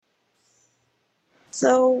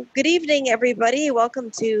So, good evening, everybody.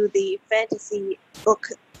 Welcome to the Fantasy Book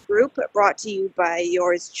Group brought to you by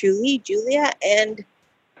yours truly, Julia, and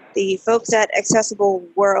the folks at Accessible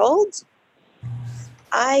World.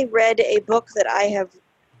 I read a book that I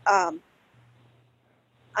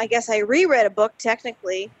guess I reread a book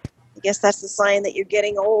technically. I guess that's the sign that you're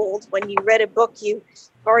getting old. When you read a book you've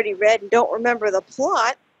already read and don't remember the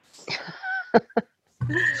plot.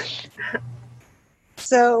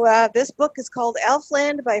 So this book is called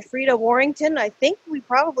Elfland by Frida Warrington. I think we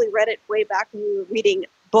probably read it way back when we were reading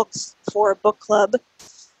books for a book club.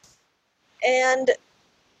 And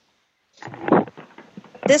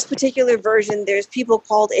this particular version, there's people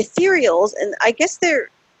called ethereals, and I guess they're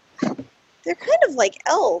kind of like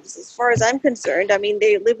elves as far as I'm concerned. I mean,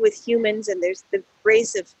 they live with humans, and there's the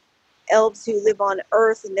race of elves who live on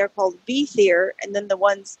Earth, and they're called Beethir, and then the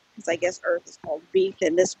ones, because I guess Earth is called Beeth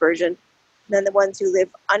in this version, and then the ones who live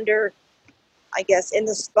under, I guess, in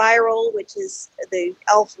the spiral, which is the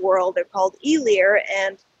elf world, they're called Elir,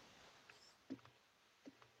 and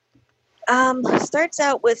starts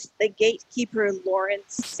out with the gatekeeper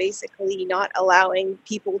Lawrence basically not allowing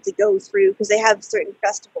people to go through because they have certain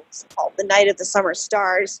festivals called the Night of the Summer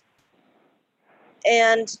Stars.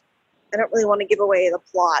 And I don't really want to give away the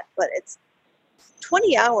plot, but it's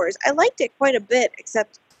 20 hours. I liked it quite a bit,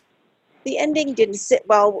 except the ending didn't sit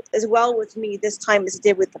as well with me this time as it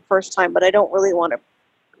did with the first time, but I don't really want to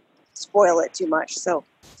spoil it too much. So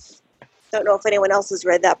don't know if anyone else has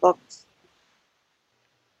read that book.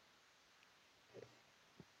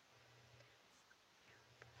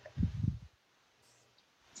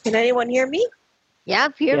 Can anyone hear me?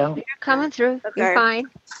 Yep, you're coming through. Okay. You're fine.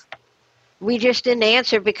 We just didn't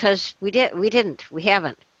answer because we didn't. We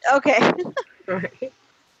haven't. Okay.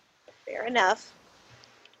 Fair enough.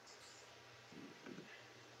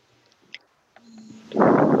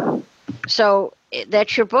 So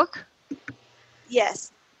that's your book?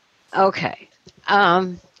 Yes. Okay.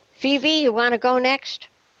 Phoebe, you want to go next?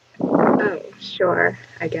 Oh, sure,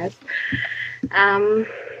 I guess.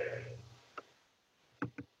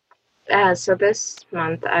 So this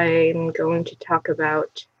month I'm going to talk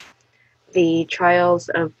about The Trials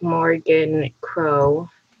of Morgan Crow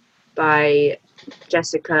by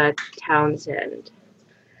Jessica Townsend.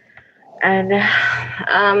 And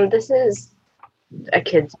this is a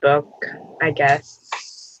kid's book, I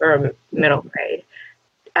guess, or middle grade.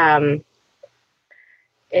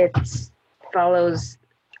 It follows,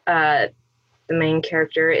 the main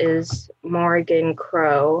character is Morgan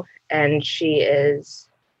Crow, and she is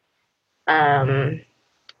 11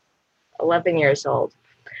 years old.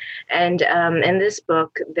 And in this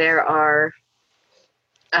book, there are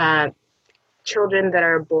children that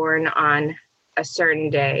are born on a certain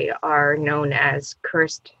day are known as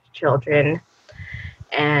cursed children.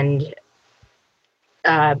 And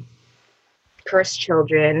cursed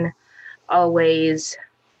children always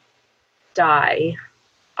die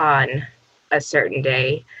on a certain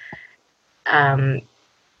day.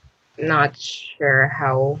 Not sure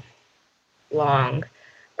how long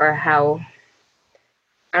or how.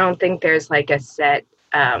 I don't think there's like a set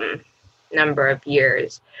number of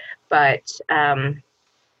years, but in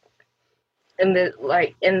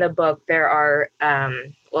the book there are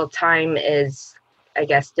time is, I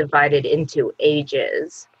guess, divided into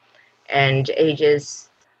ages, and ages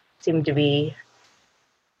seem to be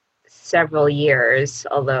several years,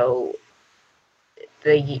 although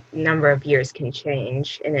the number of years can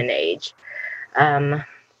change in an age. And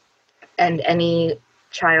any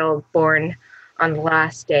child born on the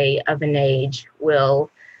last day of an age will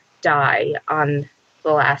die on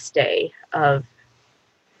the last day of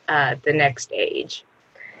the next age.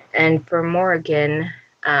 And for Morgan,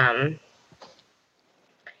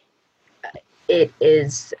 it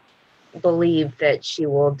is believed that she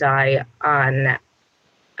will die on,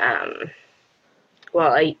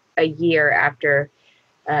 a year after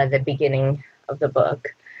the beginning of the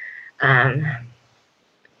book.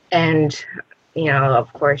 And,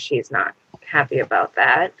 of course, she's not happy about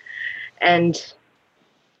that. And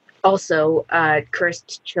also,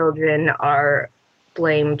 cursed children are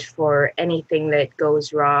blamed for anything that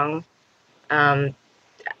goes wrong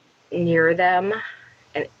near them,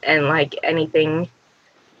 and like anything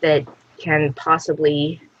that can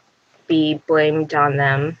possibly be blamed on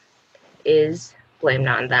them is blamed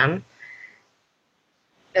on them.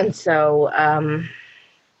 And so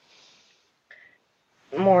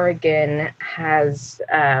Morgan has,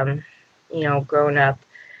 grown up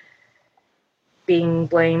being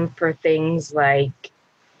blamed for things like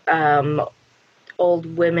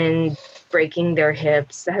old women breaking their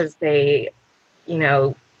hips as they,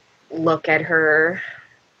 look at her,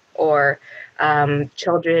 or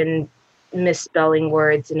children misspelling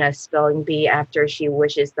words in a spelling bee after she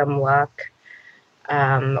wishes them luck,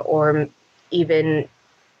 or even,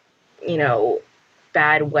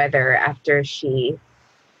 bad weather after she,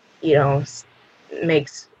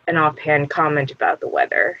 makes an offhand comment about the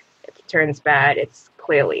weather. If it turns bad, it's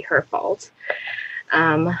clearly her fault.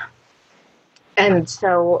 And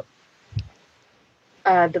so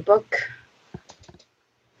the book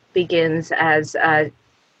begins as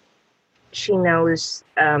she knows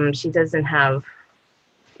she doesn't have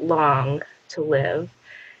long to live,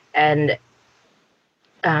 and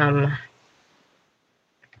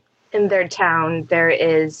in their town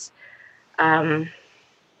there's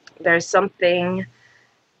something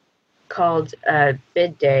called a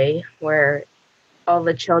bid day, where all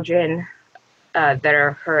the children that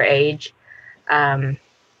are her age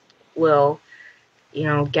will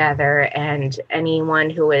gather, and anyone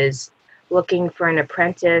who is looking for an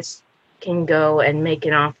apprentice can go and make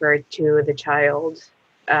an offer to the child,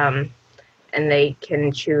 and they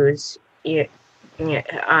can choose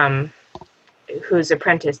whose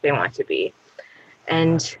apprentice they want to be.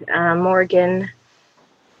 And Morgan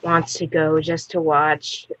wants to go just to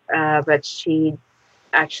watch, but she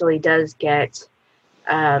actually does get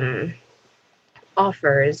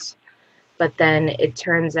offers, but then it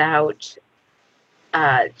turns out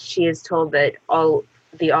she is told that all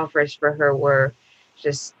the offers for her were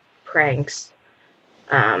just pranks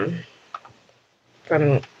from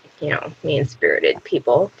mean-spirited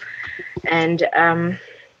people. And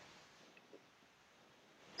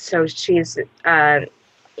so she's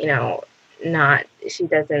she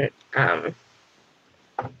doesn't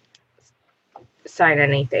sign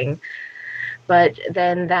anything. But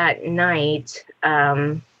then that night,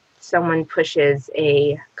 someone pushes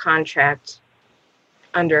a contract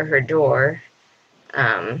under her door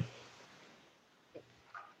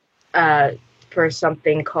for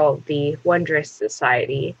something called the Wondrous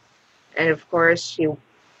Society. And of course, she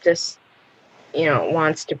just,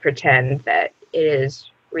 wants to pretend that it is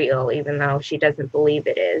real, even though she doesn't believe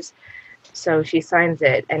it is. So she signs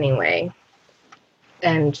it anyway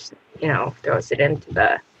and, throws it into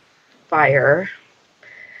the fire.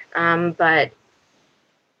 But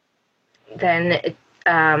then it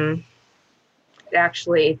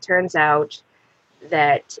turns out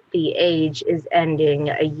that the age is ending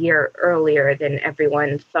a year earlier than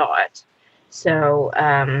everyone thought. So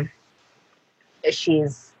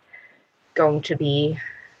she's going to be,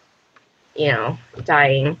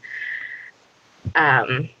 dying,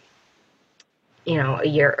 a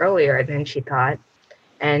year earlier than she thought.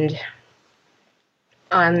 And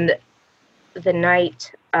on the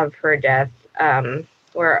night of her death,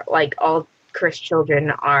 where all cursed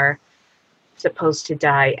children are supposed to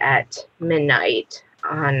die at midnight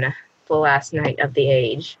on the last night of the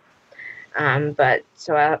age. But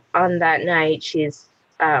so on that night, she's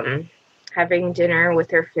having dinner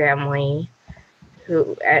with her family,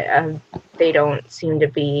 who they don't seem to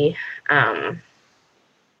be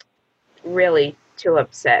really too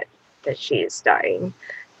upset that she is dying.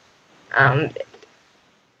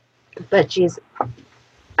 But she's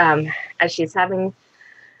as she's having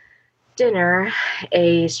dinner,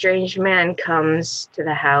 a strange man comes to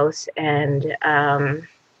the house and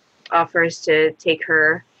offers to take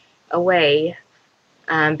her away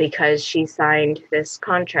because she signed this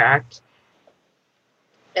contract.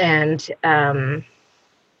 And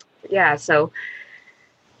so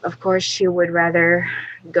of course she would rather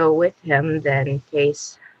go with him than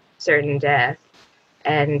face certain death.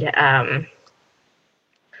 And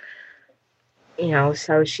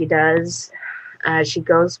so she does. She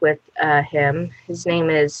goes with him. His name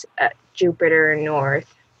is Jupiter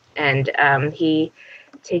North, and he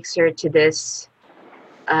takes her to this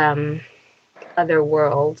other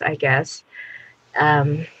world, I guess.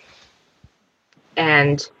 And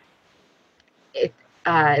it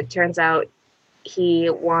turns out he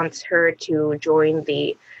wants her to join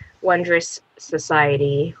the Wondrous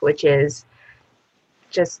Society, which is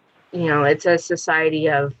just, it's a society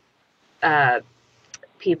of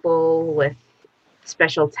people with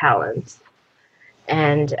special talents.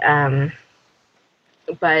 And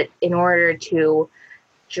but in order to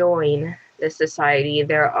join the society,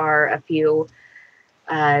 there are a few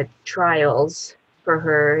trials for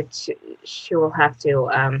her she will have to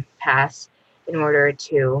pass in order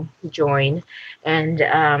to join. And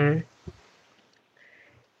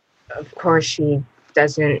of course she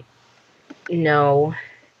doesn't know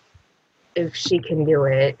if she can do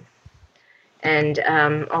it. And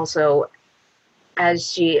also, as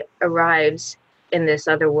she arrives in this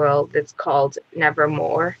other world that's called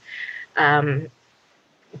Nevermore,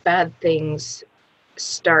 bad things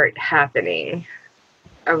start happening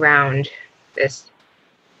around this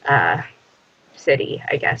city,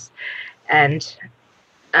 I guess. And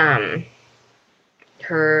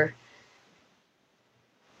her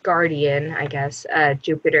guardian, I guess,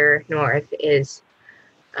 Jupiter North, is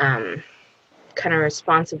kind of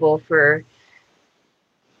responsible for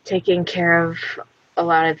taking care of a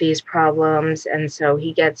lot of these problems, and so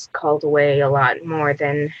he gets called away a lot more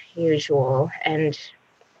than usual. And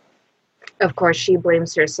of course, she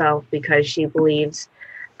blames herself because she believes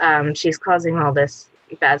she's causing all this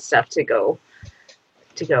bad stuff to go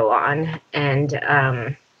on, and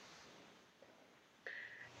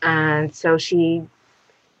so she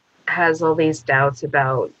has all these doubts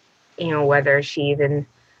about, whether she even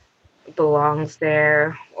belongs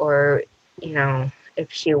there, or, if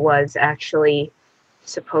she was actually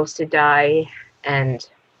supposed to die. And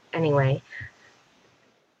anyway,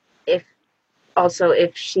 if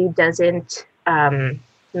she doesn't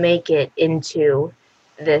make it into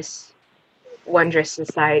this wondrous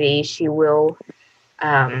society, she will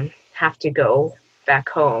have to go back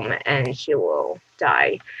home, and she will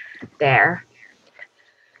die there.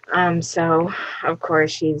 So of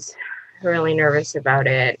course she's really nervous about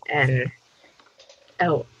it. And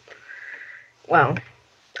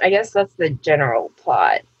I guess that's the general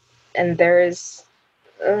plot. And there's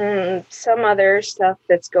some other stuff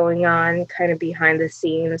that's going on kind of behind the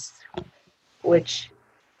scenes, which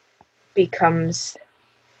becomes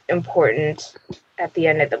important at the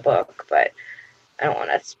end of the book, but I don't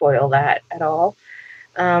want to spoil that at all.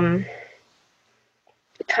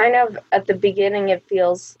 Kind of at the beginning, it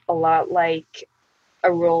feels a lot like a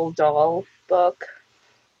Roald Dahl book,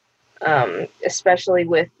 especially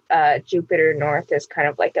with Jupiter North as kind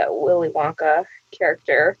of like a Willy Wonka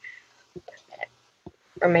character,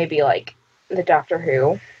 or maybe like the Doctor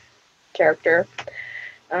Who character.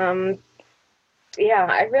 Yeah,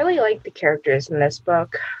 I really like the characters in this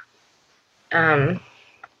book.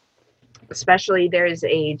 Especially there's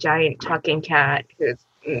a giant talking cat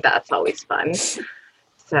that's always fun.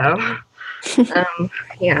 So,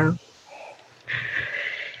 yeah.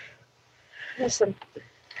 It's a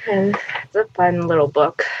fun little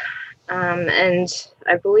book. And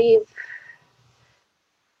I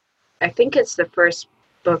think it's the first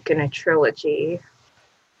book in a trilogy,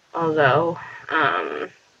 although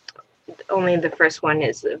only the first one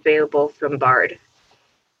is available from Bard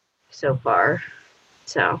so far.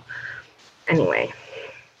 So, anyway,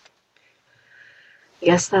 I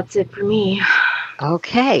guess that's it for me.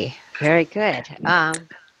 Okay, very good.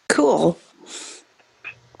 Cool.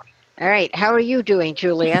 All right, how are you doing,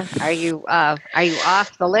 Julia? Are you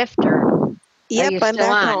off the lift, or Yep, I'm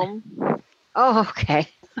back on? home. Oh, okay.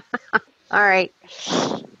 All right.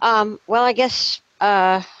 Well, I guess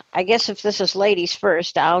if this is ladies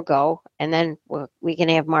first, I'll go, and then we can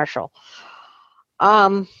have Marshall.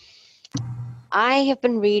 I have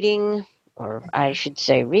been reading, or I should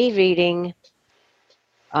say rereading,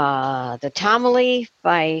 The Tomily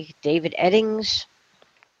by David Eddings,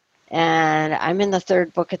 and I'm in the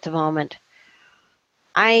third book at the moment.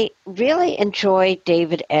 I really enjoy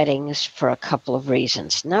David Eddings for a couple of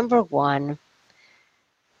reasons. Number one,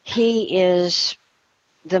 he is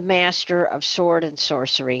the master of sword and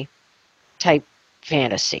sorcery type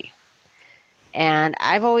fantasy. And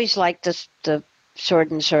I've always liked the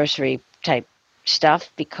sword and sorcery type stuff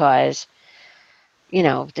because,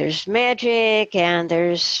 there's magic and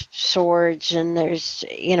there's swords and there's,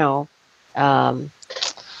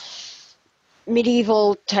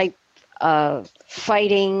 medieval type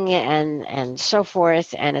fighting and so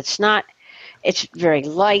forth. And it's very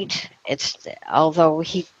light. Although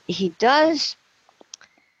he does.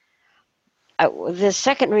 The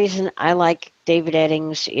second reason I like David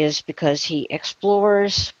Eddings is because he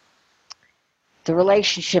explores the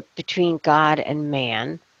relationship between God and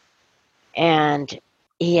man, and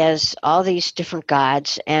he has all these different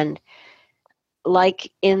gods, and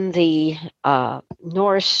like in the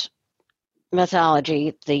Norse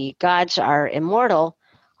mythology, the gods are immortal,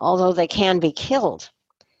 although they can be killed,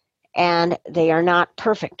 and they are not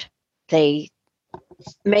perfect. They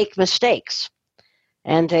make mistakes,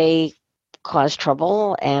 and they cause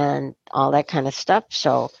trouble and all that kind of stuff.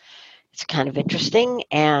 So it's kind of interesting.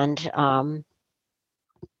 And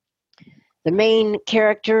the main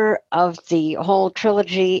character of the whole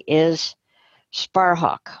trilogy is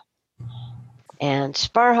Sparhawk. And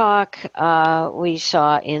Sparhawk we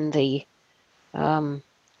saw in the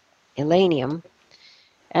Elenium.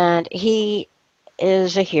 And he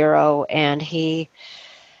is a hero, and he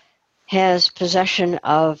has possession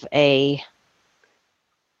of a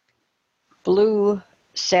blue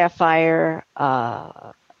sapphire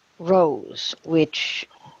Rose, which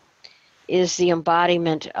is the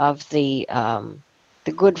embodiment of the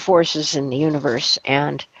good forces in the universe,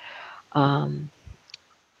 and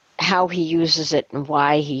how he uses it and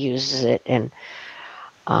why he uses it, and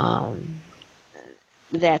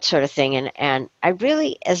that sort of thing. And I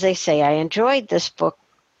really, as I say, I enjoyed this book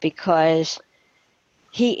because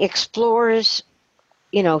he explores,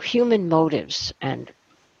 human motives and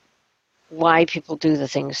why people do the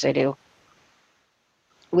things they do,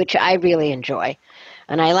 which I really enjoy.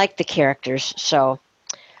 And I like the characters, so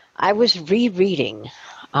I was rereading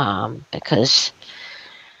because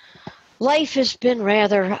life has been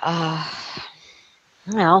rather,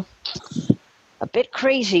 well, a bit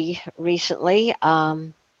crazy recently.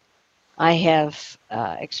 I have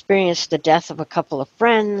experienced the death of a couple of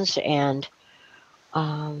friends and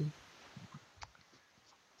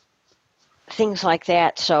things like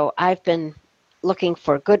that. So I've been looking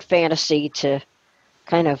for good fantasy to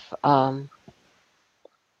kind of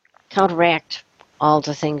counteract all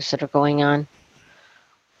the things that are going on.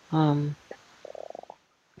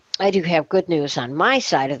 I do have good news on my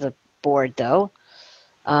side of the board, though.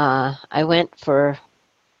 I went to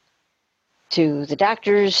the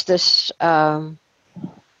doctors this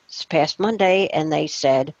past Monday, and they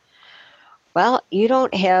said, well, you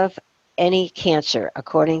don't have any cancer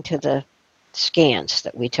according to the scans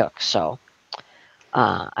that we took. So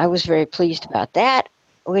I was very pleased about that,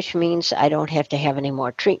 which means I don't have to have any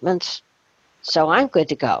more treatments. So I'm good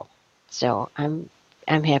to go. So I'm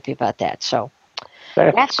happy about that. So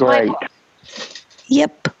that's great. my book.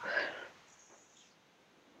 Yep.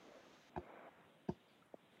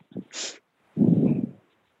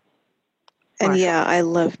 And Marshall. yeah, I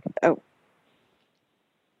loved. Oh,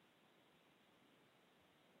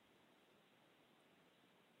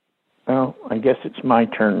 Well, I guess it's my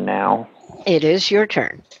turn now. It is your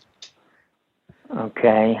turn.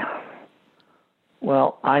 Okay.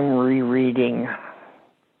 Well, I'm rereading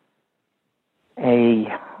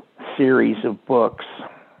a series of books.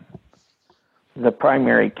 The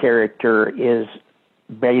primary character is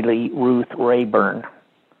Bailey Ruth Rayburn.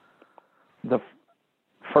 The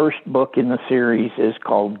first book in the series is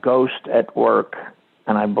called Ghost at Work,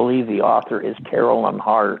 and I believe the author is Carolyn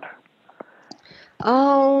Hart.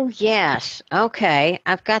 Oh, yes. Okay.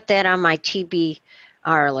 I've got that on my TBR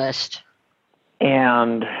list.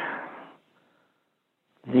 And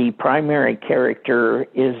the primary character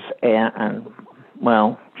is,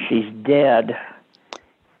 she's dead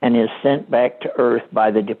and is sent back to Earth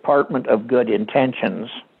by the Department of Good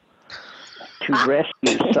Intentions to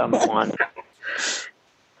rescue someone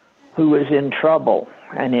who is in trouble.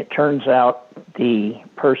 And it turns out the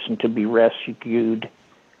person to be rescued,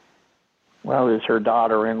 is her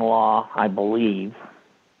daughter-in-law, I believe.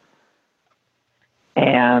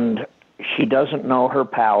 And she doesn't know her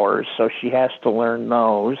powers, so she has to learn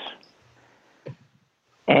those.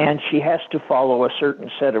 And she has to follow a certain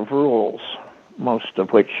set of rules, most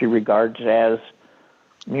of which she regards as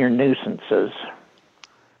mere nuisances.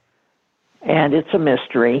 And it's a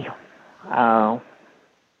mystery.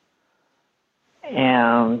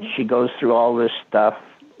 And she goes through all this stuff,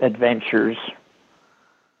 adventures,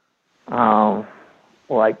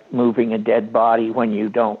 like moving a dead body when you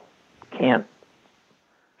can't.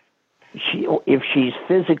 If she's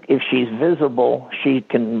visible, she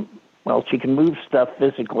can move stuff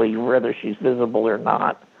physically, whether she's visible or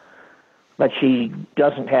not. But she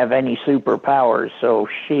doesn't have any superpowers, so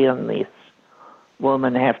she and this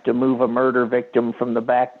woman have to move a murder victim from the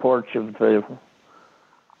back porch of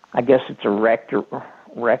I guess it's a rectory.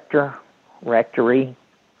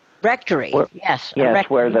 Rectory, yes. Yes,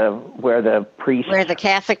 rectory. where the priest, where the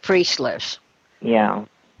Catholic priest lives. Yeah.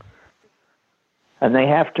 And they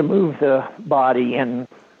have to move the body, and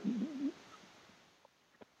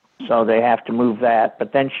so they have to move that.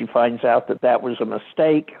 But then she finds out that was a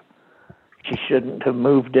mistake. She shouldn't have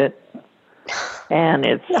moved it. And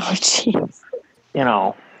it's,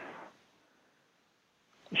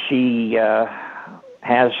 she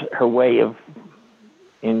has her way of,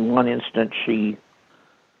 in one instance, she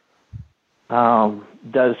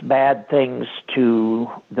does bad things to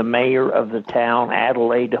the mayor of the town,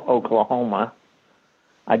 Adelaide, Oklahoma.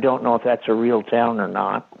 I don't know if that's a real town or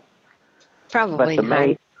not. Probably but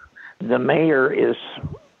not. The mayor is,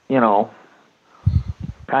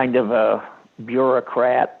 kind of a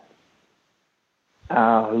bureaucrat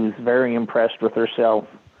who's very impressed with herself.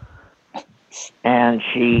 And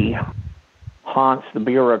she haunts the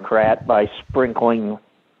bureaucrat by sprinkling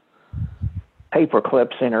paper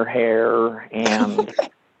clips in her hair, and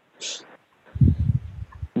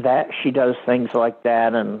that she does things like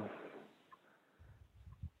that. And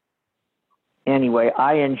anyway,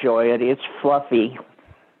 I enjoy it. It's fluffy.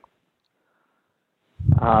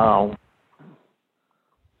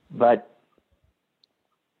 But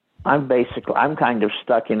I'm kind of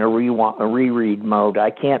stuck in a reread mode.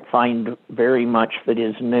 I can't find very much that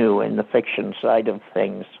is new in the fiction side of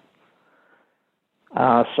things.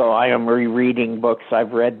 So I am rereading books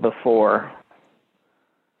I've read before.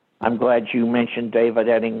 I'm glad you mentioned David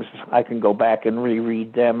Eddings. I can go back and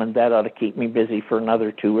reread them, and that ought to keep me busy for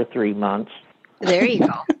another 2 or 3 months. There you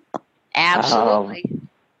go. Absolutely.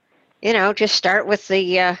 Just start with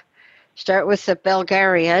the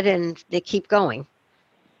Belgariad, and they keep going.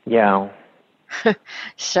 Yeah.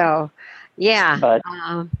 So, yeah.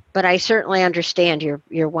 But I certainly understand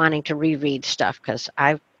you're wanting to reread stuff, because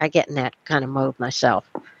I get in that kind of mode myself.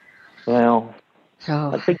 Well,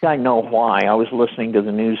 so I think I know why. I was listening to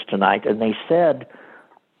the news tonight, and they said,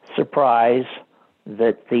 surprise,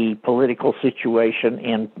 that the political situation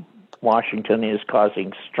in Washington is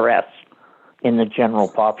causing stress in the general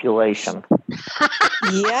population.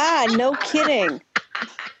 Yeah, no kidding.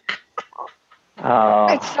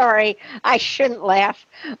 I'm sorry, I shouldn't laugh.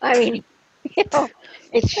 I mean,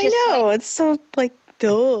 it's just I know, it's so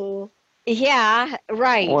duh. Yeah,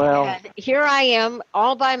 right. Well, and here I am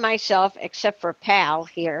all by myself, except for Pal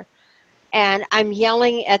here, and I'm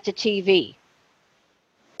yelling at the TV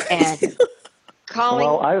and calling,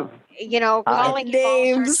 calling him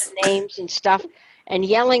all sorts of names and stuff, and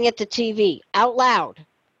yelling at the TV out loud.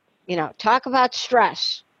 Talk about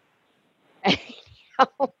stress.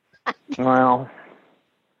 Well,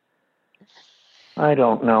 I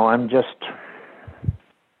don't know.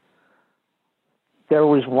 There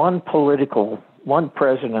was one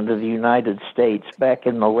president of the United States back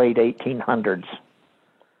in the late 1800s,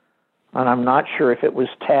 and I'm not sure if it was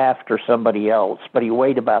Taft or somebody else, but he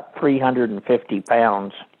weighed about 350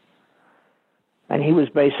 pounds, and he was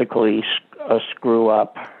basically a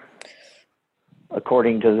screw-up,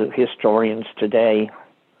 according to the historians today.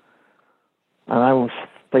 And I was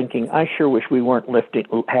thinking, I sure wish we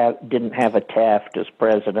didn't have a Taft as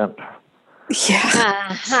president.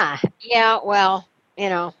 Yeah. Yeah, well,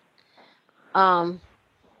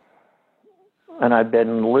 And I've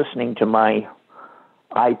been listening to my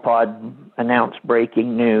iPod announce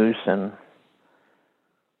breaking news, and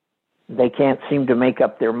they can't seem to make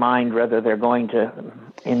up their mind whether they're going to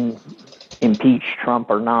impeach Trump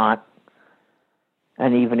or not.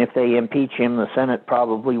 And even if they impeach him, the Senate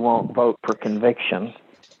probably won't vote for conviction.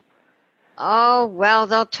 Oh, well,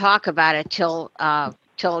 they'll talk about it till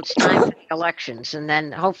it's time for the elections, and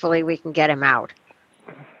then hopefully we can get him out.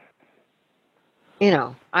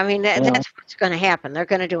 That's what's going to happen. They're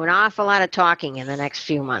going to do an awful lot of talking in the next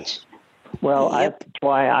few months. Well, that's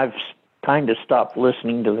why I've kind of stopped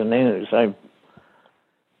listening to the news. I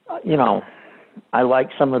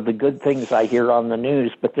like some of the good things I hear on the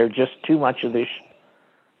news, but there's just too much of this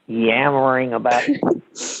yammering about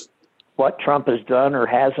what Trump has done or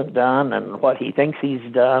hasn't done, and what he thinks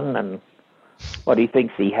he's done and what he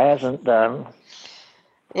thinks he hasn't done.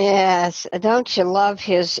 Yes, don't you love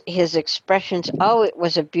his expressions? Oh, it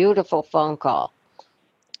was a beautiful phone call.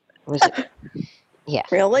 Was it? Yeah.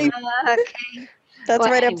 Really? Okay. That's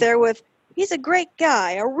right up there with, he's a great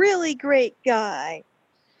guy, a really great guy.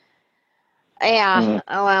 Yeah.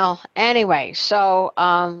 Well, anyway, so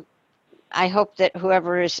I hope that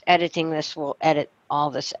whoever is editing this will edit all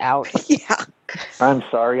this out. Yeah. I'm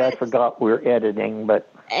sorry, I forgot we're editing, but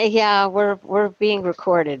yeah, we're being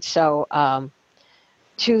recorded. So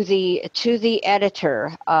to the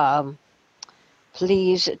editor,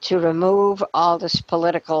 please to remove all this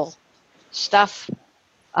political stuff.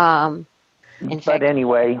 But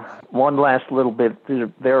anyway, one last little bit.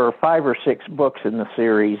 There are 5 or 6 books in the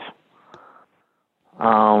series,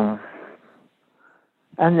 and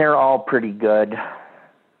they're all pretty good.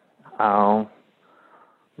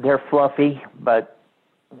 They're fluffy, but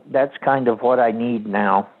that's kind of what I need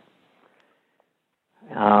now.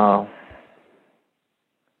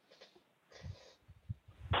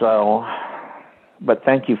 But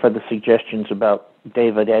thank you for the suggestions about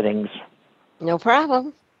David Eddings. No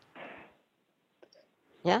problem.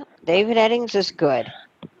 Yeah, David Eddings is good.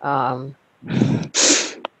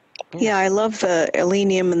 Yeah, I love the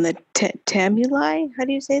Elenium and the Tamuli. How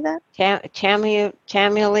do you say that? Tamuli.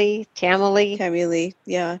 Tamuli,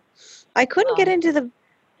 yeah. I couldn't get into the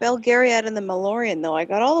Belgariad and the Malorian, though. I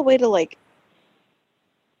got all the way to, what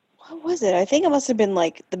was it? I think it must have been,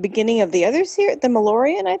 the beginning of the other series, the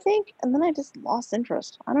Malorian, I think. And then I just lost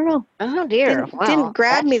interest. I don't know. Oh, dear. Didn't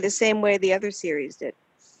grab me the same way the other series did.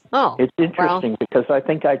 Oh, it's interesting because I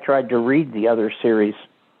think I tried to read the other series.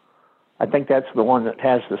 I think that's the one that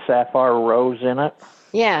has the sapphire rose in it.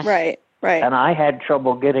 Yeah. Right. Right. And I had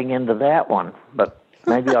trouble getting into that one, but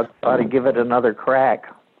maybe I'll try to give it another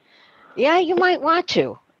crack. Yeah, you might want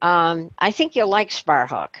to. I think you'll like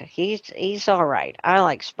Sparhawk. He's all right. I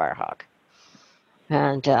like Sparhawk,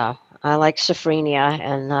 and I like Sophrenia,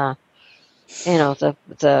 and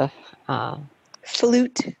the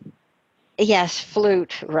Flute. yes,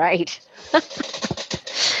 Flute, right?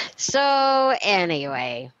 So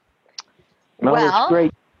anyway, No, it's well,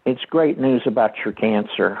 great. It's great news about your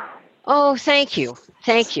cancer. oh, thank you,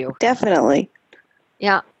 thank you. Definitely.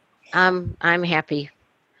 Yeah, I'm happy,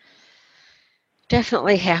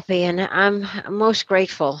 definitely happy, and I'm most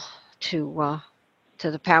grateful to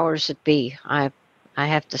the powers that be. I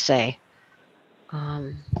have to say,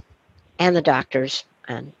 and the doctors,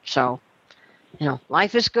 and so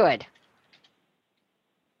life is good.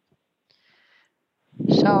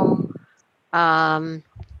 So let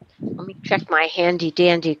me check my handy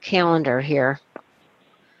dandy calendar here.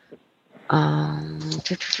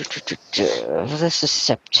 This is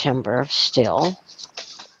September still.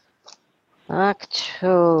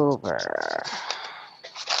 October.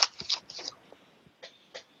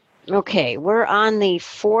 Okay, we're on the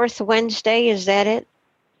fourth Wednesday. Is that it?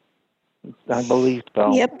 I believe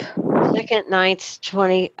so. Yep. Second, 9th,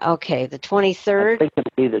 20. Okay, the I 23rd. think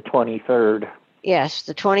it'd be the 23rd. Yes,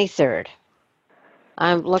 the 23rd.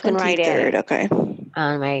 I'm looking right at 23rd. it Okay.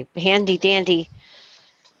 on my handy dandy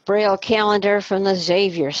Braille calendar from the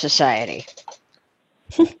Xavier Society.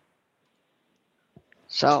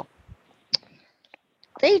 So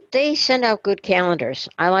they send out good calendars.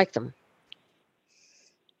 I like them.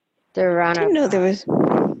 They're on Didn't know there was.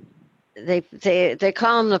 they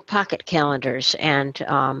call them the pocket calendars, and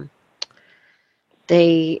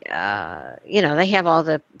they they have all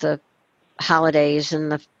the holidays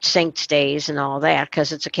and the saints days and all that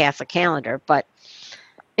because it's a Catholic calendar. But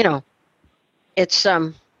it's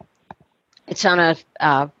on a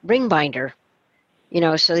ring binder,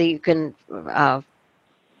 so that you can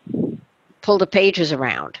pull the pages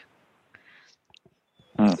around,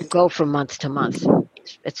 go from month to month.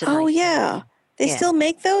 It's a Oh nice yeah. They Yeah. still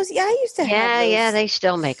make those? Yeah, I used to have those. Yeah, they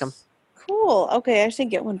still make them. Cool. Okay, I should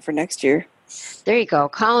get one for next year. There you go.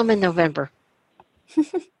 Call them in November.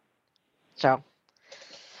 So,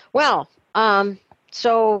 well,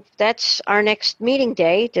 so that's our next meeting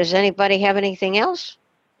day. Does anybody have anything else?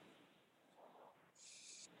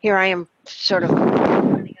 Here I am, sort of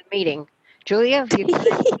running a meeting. Julia, have you got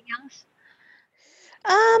anything else?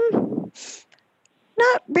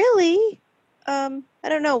 Not really. I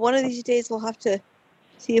don't know. One of these days we'll have to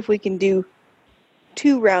see if we can do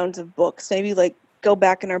 2 rounds of books. Maybe like go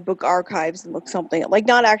back in our book archives and look something like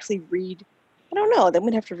not actually read. I don't know. Then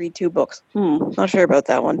we'd have to read 2 books. Not sure about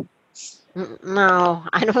that one. No,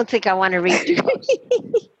 I don't think I want to read 2 books.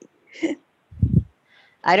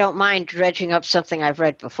 I don't mind dredging up something I've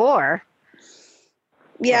read before.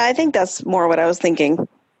 Yeah, I think that's more what I was thinking.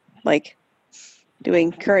 Like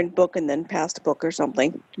doing current book and then past book or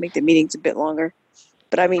something to make the meetings a bit longer.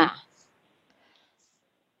 But I mean,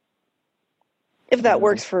 if that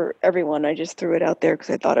works for everyone, I just threw it out there because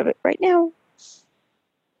I thought of it right now.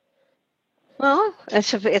 Well,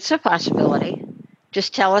 it's a possibility.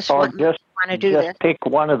 Just tell us Or what you just want to do this. pick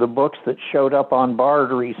one of the books that showed up on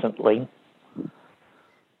Bard recently.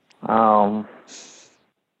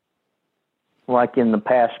 Like in the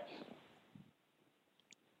past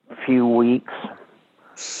few weeks,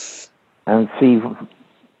 and see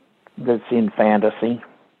that's in fantasy.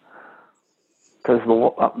 Because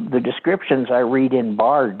the descriptions I read in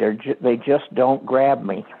Bard, they just don't grab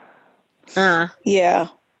me. Yeah.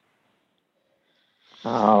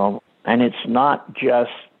 And it's not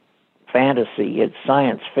just fantasy; it's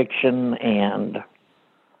science fiction and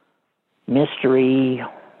mystery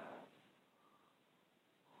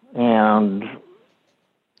and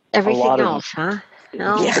Everything a lot else, huh?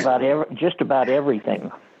 No. Just about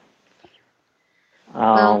everything.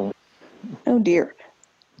 Well, oh dear.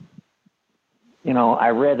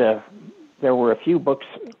 There were a few books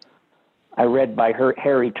I read by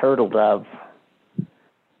Harry Turtledove,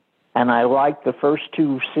 and I liked the first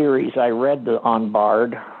 2 series I read on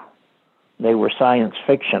Bard. They were science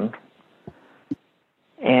fiction.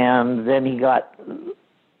 And then he got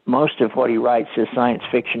most of what he writes is science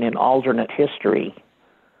fiction in alternate history.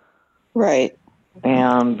 Right.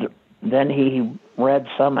 And then he read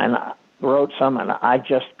some and wrote some, and I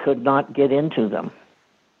just could not get into them.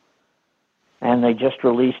 And they just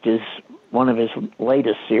released one of his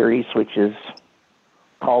latest series, which is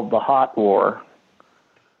called The Hot War.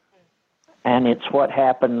 And it's what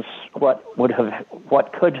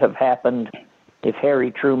could have happened if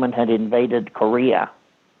Harry Truman had invaded Korea.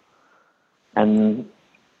 And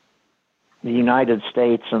the United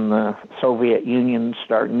States and the Soviet Union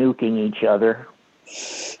start nuking each other.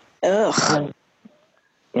 Ugh.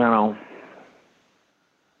 You know,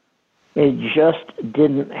 it just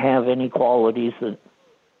didn't have any qualities that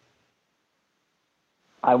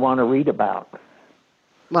I want to read about.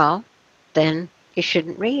 Well, then you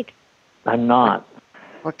shouldn't read. I'm not.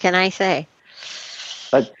 What can I say?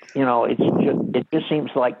 But, you know, it just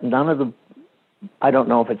seems like none of the, I don't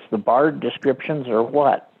know if it's the Bard descriptions or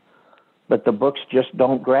what, but the books just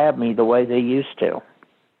don't grab me the way they used to.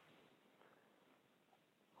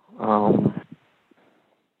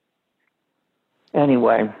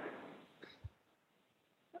 Anyway,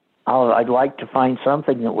 I'd like to find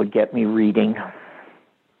something that would get me reading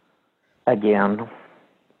again.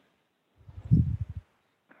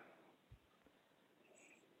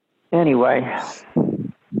 Anyway,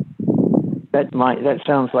 that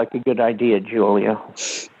sounds like a good idea, Julia.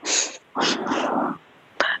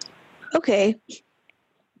 Okay.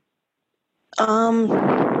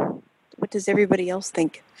 What does everybody else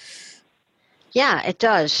think? Yeah, it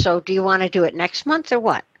does. So do you want to do it next month or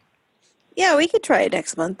what? Yeah, we could try it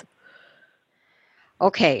next month.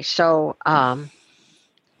 Okay, so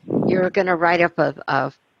you're going to write up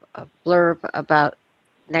a blurb about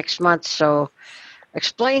next month, so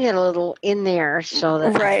explain it a little in there so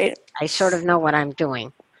that Right. I sort of know what I'm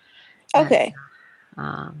doing. Okay.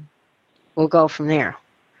 And, we'll go from there.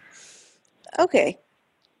 Okay.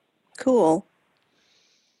 Cool.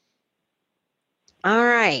 All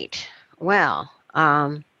right. Well,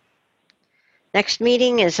 next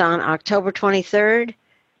meeting is on October 23rd,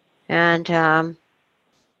 and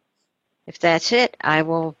if that's it, I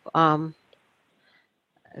will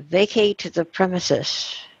vacate the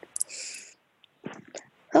premises.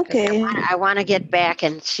 Okay. I want to get back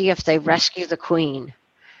and see if they rescue the queen.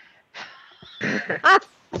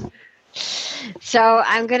 So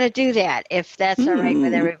I'm going to do that, if that's all right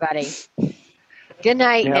with everybody. Good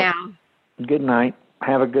night now. Good night.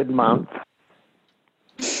 Have a good month.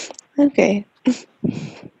 Okay.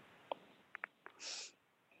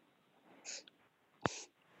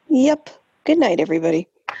 Yep. Good night, everybody.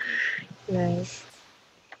 Nice.